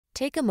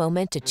Take a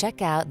moment to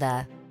check out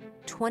the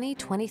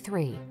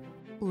 2023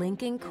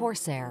 Lincoln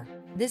Corsair.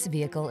 This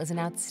vehicle is an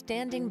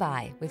outstanding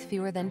buy with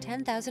fewer than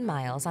 10,000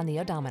 miles on the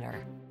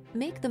odometer.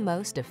 Make the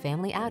most of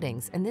family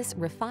outings in this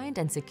refined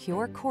and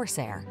secure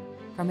Corsair.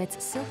 From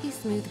its silky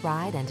smooth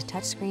ride and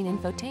touchscreen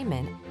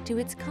infotainment to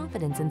its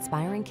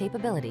confidence-inspiring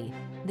capability,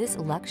 this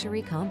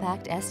luxury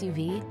compact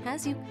SUV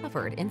has you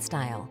covered in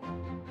style.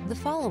 The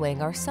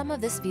following are some of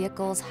this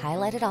vehicle's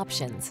highlighted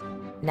options: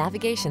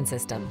 navigation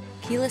system,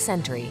 keyless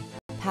entry,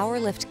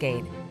 power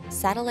liftgate,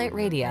 satellite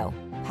radio,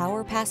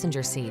 power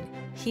passenger seat,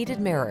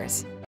 heated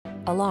mirrors,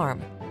 alarm,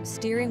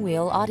 steering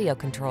wheel audio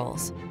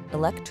controls,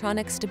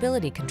 electronic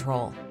stability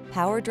control,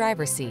 power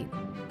driver seat.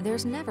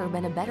 There's never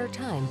been a better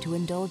time to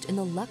indulge in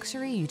the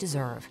luxury you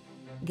deserve.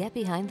 Get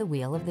behind the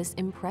wheel of this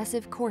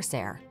impressive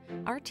Corsair.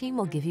 Our team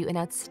will give you an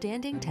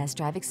outstanding test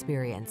drive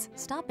experience.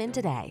 Stop in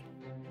today.